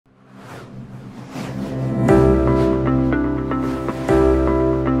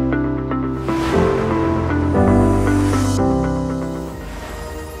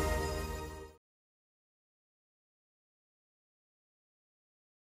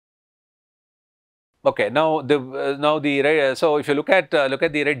Okay, so if you look at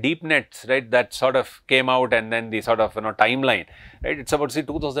the deep nets, right, that sort of came out, and then the sort of timeline, right, it's about say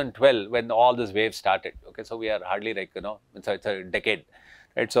 2012 when all this wave started. Okay, so we are hardly like it's a decade,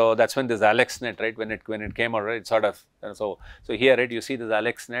 right? So that's when this AlexNet, right, when it came out, right, it's sort of so here, right, you see this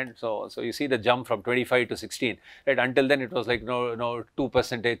AlexNet, so you see the jump from 25 to 16, right? Until then it was like 2%,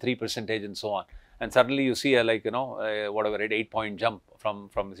 3%, and so on. And suddenly you see a whatever, right, 8-point jump from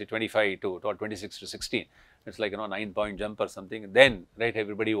say 25 to 26 to 16. It's like 9-point jump or something. And then, right,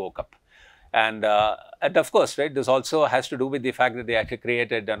 everybody woke up. And of course, right, this also has to do with the fact that they actually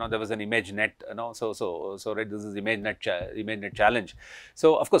created, there was an image net, so right, this is image net challenge.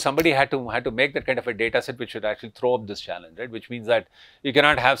 So of course somebody had to make that kind of a data set which should actually throw up this challenge, right, which means that you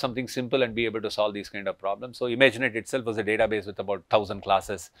cannot have something simple and be able to solve these kind of problems. So ImageNet itself was a database with about 1,000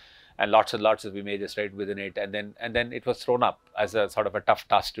 classes and lots of images right within it, and then it was thrown up as a sort of a tough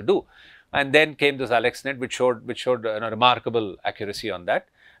task to do. And then came this AlexNet, which showed remarkable accuracy on that.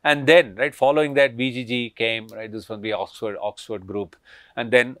 And then, right, following that, VGG came, right, this was the Oxford group,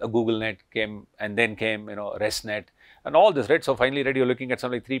 and then a GoogleNet came, and then came, ResNet, and all this, right. So finally, right, you're looking at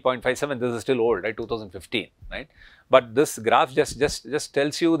something like 3.57. This is still old, right, 2015, right. But this graph just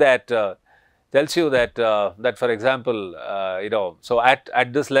tells you that that for example, so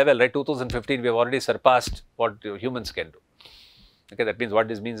at this level, right, 2015, we have already surpassed what humans can do. Okay, that means what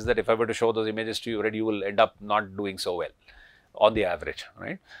this means is that if I were to show those images to you, right, you will end up not doing so well on the average,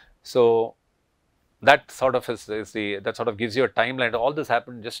 right. So that sort of that sort of gives you a timeline. All this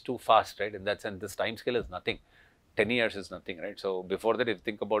happened just too fast, right, in that sense. This time scale is nothing. 10 years is nothing, right. So before that, if you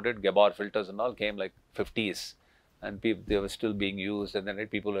think about it, Gabor filters and all came like 50s, and they were still being used, and then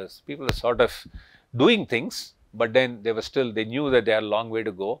right, people are sort of doing things, but then they knew that they had a long way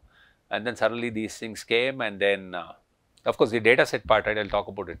to go, and then suddenly these things came, and then of course the data set part, right, I'll talk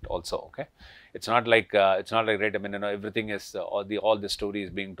about it also. Okay, it's not like right, I mean, everything is all the story is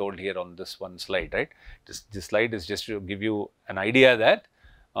being told here on this one slide, right. This slide is just to give you an idea that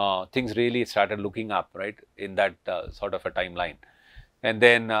things really started looking up, right, in that sort of a timeline. And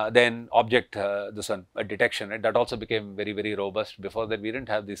then object this one detection, right, that also became very robust. Before that, we didn't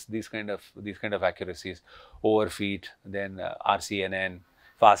have these kind of accuracies. Overfeed, then RCNN,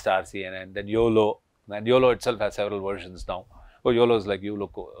 fast RCNN, then YOLO, and YOLO itself has several versions now. YOLO is like you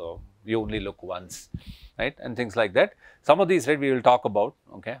only look once, right, and things like that. Some of these, right, we will talk about,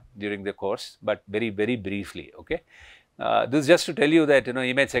 okay, during the course, but very briefly. Okay. This is just to tell you that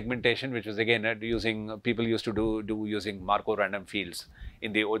image segmentation, which was again people used to do using Markov random fields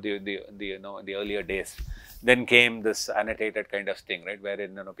in the earlier days. Then came this annotated kind of thing, right,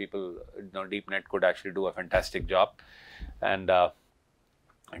 wherein people DeepNet could actually do a fantastic job, and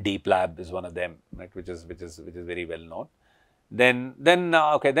Deep Lab is one of them, right, which is very well known. Then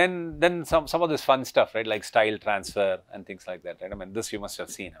some of this fun stuff, right, like style transfer and things like that, right. I mean, this you must have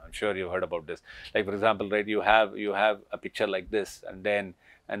seen. I'm sure you've heard about this. Like for example, right, you have a picture like this, and then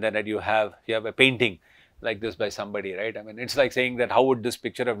right, you have a painting like this by somebody, right. I mean, it's like saying that how would this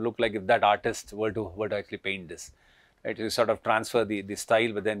picture have looked like if that artist were to actually paint this, right. You sort of transfer the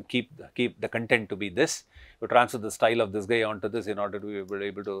style, but then keep the content to be this. You transfer the style of this guy onto this in order to be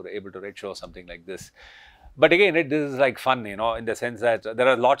able to show something like this. But again, this is like fun, in the sense that there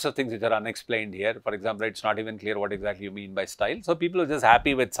are lots of things which are unexplained here. For example, it's not even clear what exactly you mean by style. So people are just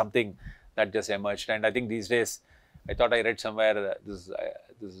happy with something that just emerged. And I think these days, I thought I read somewhere, this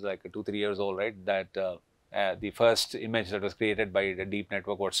is like 2-3 years old, right, that the first image that was created by the deep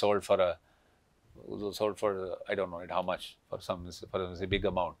network was sold for I don't know how much, for a big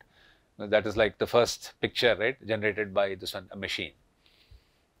amount. That is like the first picture, right, generated by a machine.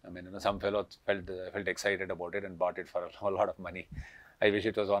 I mean, some fellow felt excited about it and bought it for a lot of money. I wish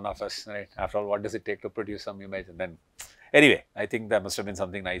it was one of us, right? After all, what does it take to produce some image? And then, anyway, I think there must have been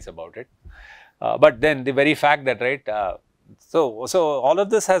something nice about it. But then the very fact that, right, so all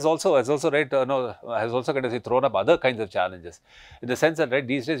of this has also right, has also kind of thrown up other kinds of challenges, in the sense that, right,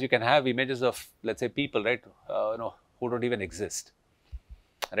 these days you can have images of, let's say, people, right, who don't even exist.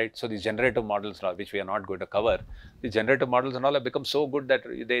 Right. So these generative models now, which we are not going to cover, the generative models and all have become so good that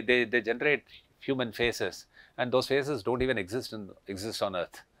they generate human faces, and those faces don't even exist on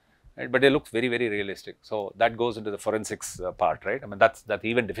Earth, right? But they look very realistic. So that goes into the forensics part, right? I mean, that's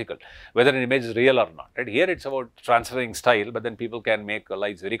even difficult, whether an image is real or not, right? Here it's about transferring style, but then people can make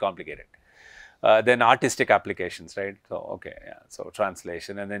lives very complicated. Then artistic applications, right? So, okay, yeah, so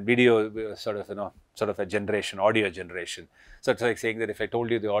translation, and then video, sort of, sort of a generation, audio generation. So it's like saying that if I told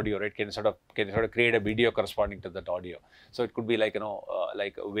you the audio, right, can you sort of create a video corresponding to that audio? So it could be like,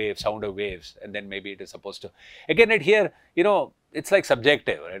 like a wave, sound of waves, and then maybe it is supposed to, again, right here, it's like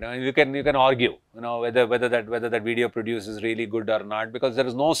subjective, right? You can argue, whether that video produced is really good or not, because there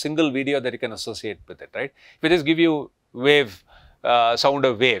is no single video that you can associate with it, right? If I just give you wave, sound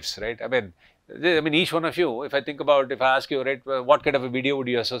of waves, right? I mean, each one of you, if I think about, if I ask you, right, what kind of a video would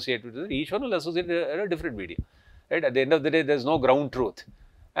you associate with it? Each one will associate a different video, right? At the end of the day, there's no ground truth,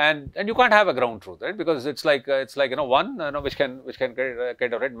 and you can't have a ground truth, right? Because it's like one, which can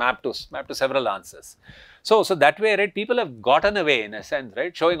kind of, right, map to several answers. So that way, right, people have gotten away in a sense,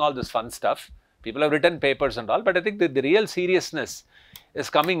 right, showing all this fun stuff. People have written papers and all, but I think that the real seriousness is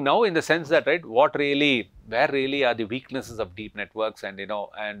coming now, in the sense that, right, where really are the weaknesses of deep networks, and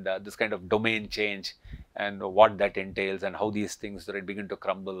this kind of domain change, and what that entails, and how these things, right, begin to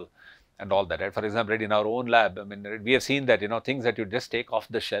crumble, and all that, right? For example, right, in our own lab, I mean, right, we have seen that, things that you just take off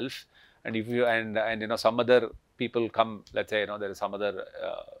the shelf, and if you some other people come, let's say, there is some other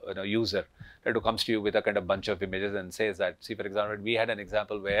user, right, who comes to you with a kind of bunch of images and says that, see, for example, we had an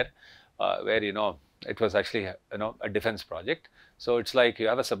example where it was actually a defense project. So it's like you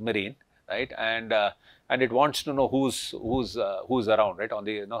have a submarine, right, and it wants to know who's around, right, on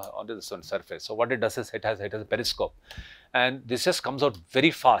the surface. So what it does is it has a periscope, and this just comes out very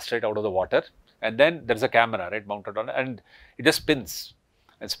fast, right, out of the water, and then there's a camera, right, mounted on it, and it just spins.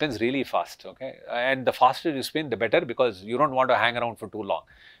 It spins really fast, okay, and the faster you spin, the better, because you don't want to hang around for too long,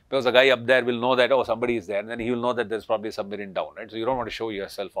 because the guy up there will know that, oh, somebody is there, and then he will know that there's probably a submarine down, right? So you don't want to show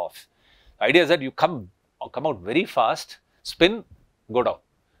yourself off. The idea is that you come out very fast, spin, go down.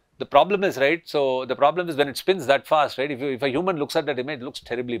 The problem is, right, so the problem is when it spins that fast, right, if a human looks at that image, it looks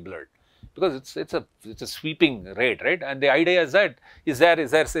terribly blurred, because it's a sweeping rate, right? And the idea is that, is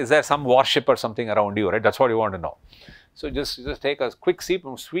there some warship or something around you, right? That's what you want to know. So just take a quick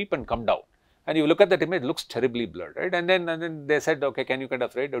sweep and come down, and you look at that image, it looks terribly blurred, right? And then they said, okay, can you kind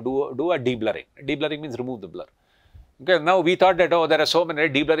of, right, do a deblurring? Deblurring means remove the blur. Okay, now we thought that, oh, there are so many,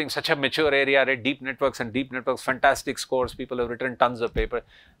 right, deblurring, such a mature area, right, deep networks, fantastic scores, people have written tons of paper,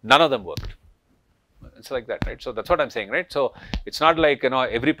 none of them worked. It's like that, right? So that's what I'm saying, right? So it's not like,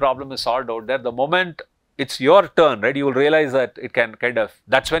 every problem is solved out there. The moment it's your turn, right, you will realize that it can kind of,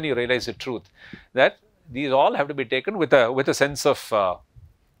 that's when you realize the truth, that these all have to be taken with a sense of,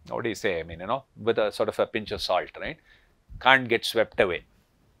 what do you say, I mean, with a sort of a pinch of salt, right? Can't get swept away.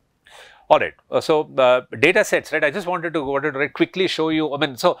 All right, so data sets, right? I just wanted to right, quickly show you. I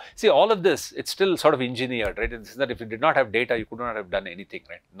mean, so see, all of this, it's still sort of engineered, right? It's that if you did not have data, you could not have done anything,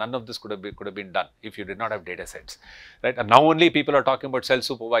 right? None of this could have been done if you did not have data sets, right? And now only people are talking about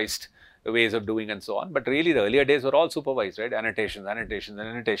self-supervised ways of doing and so on, but really the earlier days were all supervised, right? Annotations.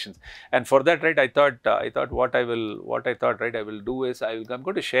 And for that, right, I thought what I will do is I'm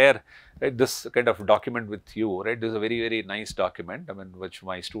going to share, right, this kind of document with you, right? This is a very, very nice document, I mean, which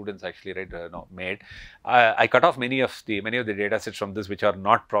my students actually, right, made. I cut off many of the data sets from this, which are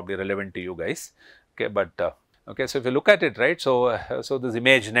not probably relevant to you guys, okay, but okay, so if you look at it, right, so there's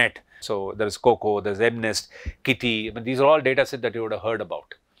ImageNet, so there's Coco, there's MNest, Kitty, I mean, these are all data sets that you would have heard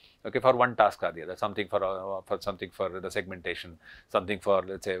about. Okay, for one task or the other, something for the segmentation, something for,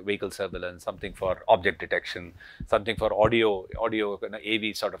 let's say, vehicle surveillance, something for object detection, something for audio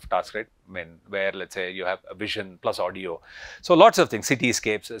AV sort of task, right? I mean, where, let's say, you have a vision plus audio. So lots of things,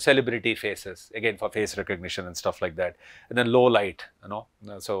 cityscapes, celebrity faces, again for face recognition and stuff like that. And then low light,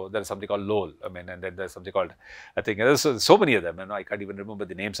 so there's something called LOL, I mean, and then there's something called, I think there's so many of them, I can't even remember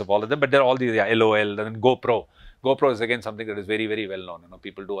the names of all of them, but they're all these, yeah, LOL, and then GoPro. GoPro is again something that is very, very well known.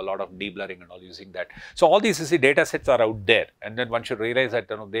 People do a lot of deblurring and all using that. So all these, you see, data sets are out there, and then one should realize that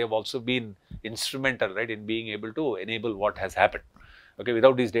they have also been instrumental, right, in being able to enable what has happened. Okay,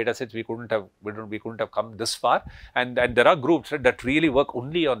 without these data sets, we couldn't have come this far. And there are groups, right, that really work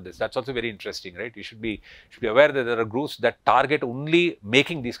only on this. That's also very interesting, right? You should be aware that there are groups that target only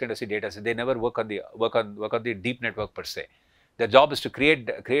making these kind of data sets. They never work on the deep network per se. Their job is to create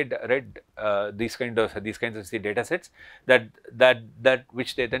these kinds of data sets that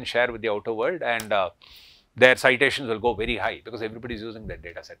which they then share with the outer world, and their citations will go very high because everybody is using that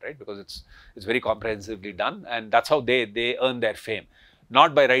data set, right? Because it's very comprehensively done, and that's how they earn their fame.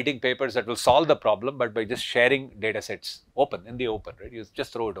 Not by writing papers that will solve the problem, but by just sharing data sets in the open, right? You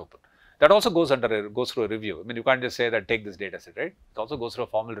just throw it open. That also goes through a review. I mean, you can't just say that take this data set, right? It also goes through a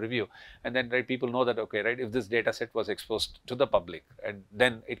formal review, and then, right, people know that, okay, right, if this data set was exposed to the public, and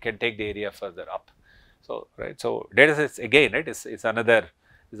then it can take the area further up. So, right, so data sets again, right, is another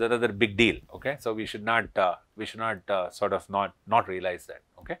is another big deal. Okay, so we should not sort of not realize that.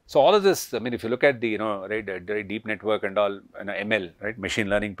 Okay, so all of this, I mean, if you look at the right, deep network and all, ML, right, machine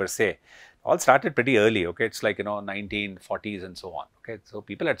learning per se, all started pretty early. Okay, it's like 1940s and so on. Okay, so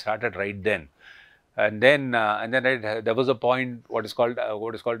people had started right then. And then right, there was a point, what is called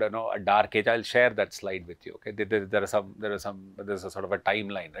a dark age. I'll share that slide with you. Okay, there's a sort of a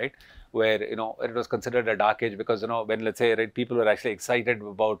timeline, right, where it was considered a dark age because when, let's say, right, people were actually excited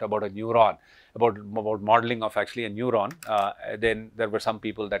about a neuron, about modeling of actually a neuron. Then there were some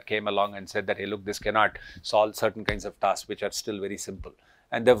people that came along and said that, hey, look, this cannot solve certain kinds of tasks which are still very simple.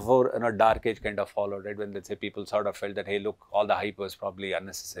 And therefore, dark age kind of followed, right, when, let's say, people sort of felt that, hey, look, all the hype was probably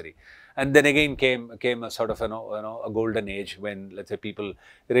unnecessary. And then again came a sort of, a golden age when, let's say, people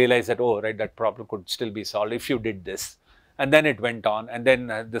realized that, oh, right, that problem could still be solved if you did this. And then it went on, and then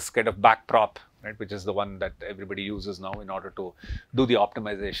this kind of backprop, right, which is the one that everybody uses now in order to do the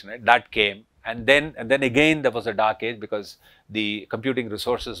optimization, right, that came. And then again, there was a dark age because the computing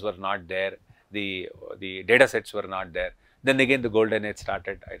resources were not there, the data sets were not there. Then again, the golden age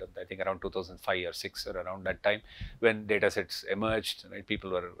started, I think around 2005 or 6 or around that time, when data sets emerged, right?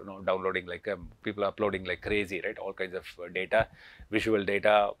 People were downloading like, people uploading like crazy, right? All kinds of data, visual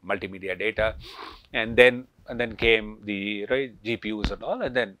data, multimedia data, and then came the GPUs and all,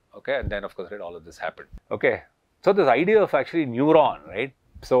 and then of course, right, all of this happened. Okay, so this idea of actually neuron, right?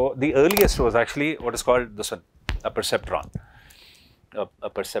 So the earliest was actually what is called this one, a perceptron, a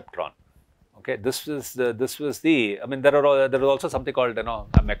perceptron. Okay, this was the, I mean, there was also something called, a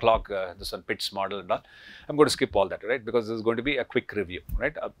McClock, this one, Pitts model and all. I'm going to skip all that, right, because this is going to be a quick review,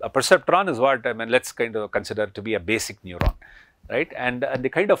 right. A perceptron is what, I mean, let's kind of consider to be a basic neuron, right, and the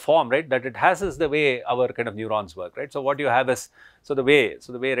kind of form, right, that it has is the way our kind of neurons work, right. So what you have is, so the way,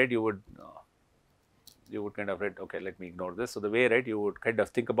 right, you would kind of, right, okay, let me ignore this. So the way, right, you would kind of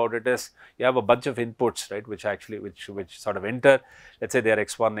think about it is, you have a bunch of inputs, right, which sort of enter, let's say they are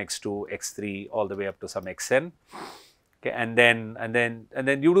x1, x2, x3, all the way up to some xn. Okay, and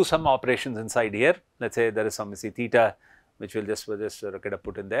then you do some operations inside here. Let's say there is some, say, theta, which will just kind of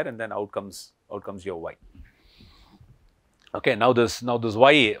put in there, and then out comes your y. Okay, now this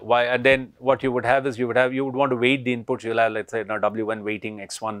y, and then what you would have is you would want to weight the inputs. You'll have, let's say, now w1 weighting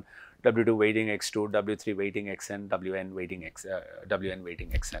x1, w2 weighting x2, w3 weighting xn, wn weighting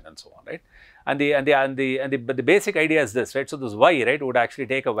xn, and so on, right? And the basic idea is this, right? So this y, right, would actually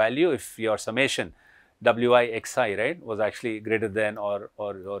take a value if your summation wi xi, right, was actually greater than or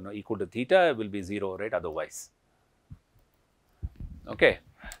equal to theta, will be 0, right? Otherwise, okay.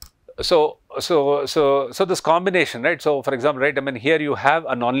 So this combination, right? So for example, right, I mean, here you have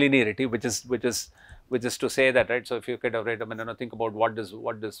a nonlinearity, which is to say that, right, so if you kind of, right, I mean, think about what this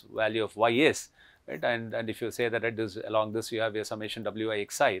value of y is, right, and if you say that, right, along this you have your summation wi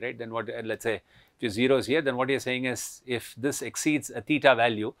xi, right, then what, let's say if your 0 is here, then what you're saying is, if this exceeds a theta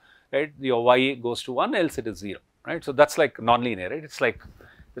value, right, your y goes to 1, else it is 0, right. So that's like nonlinear, right, it's like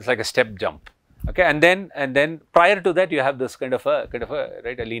a step jump. Okay, and then prior to that, you have this kind of a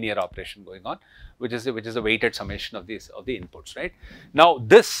right, a linear operation going on, which is a weighted summation of the inputs, right. Now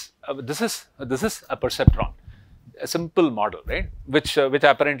this is a perceptron, a simple model, right, which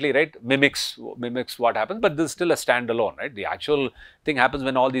apparently, right, mimics what happens, but this is still a standalone, right. The actual thing happens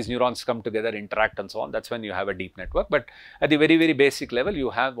when all these neurons come together, interact, and so on. That's when you have a deep network. But at the very, very basic level,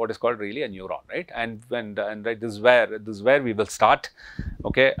 you have what is called really a neuron, right. And right, this is where we will start,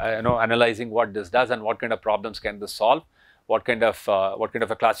 okay, analyzing what this does and what kind of problems can this solve, what kind of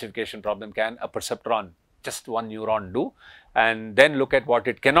a classification problem can a perceptron, just one neuron, do, and then look at what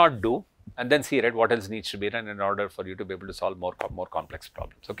it cannot do, and then see, right, what else needs to be done in order for you to be able to solve more complex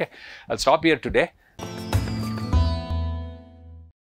problems. Okay, I'll stop here today.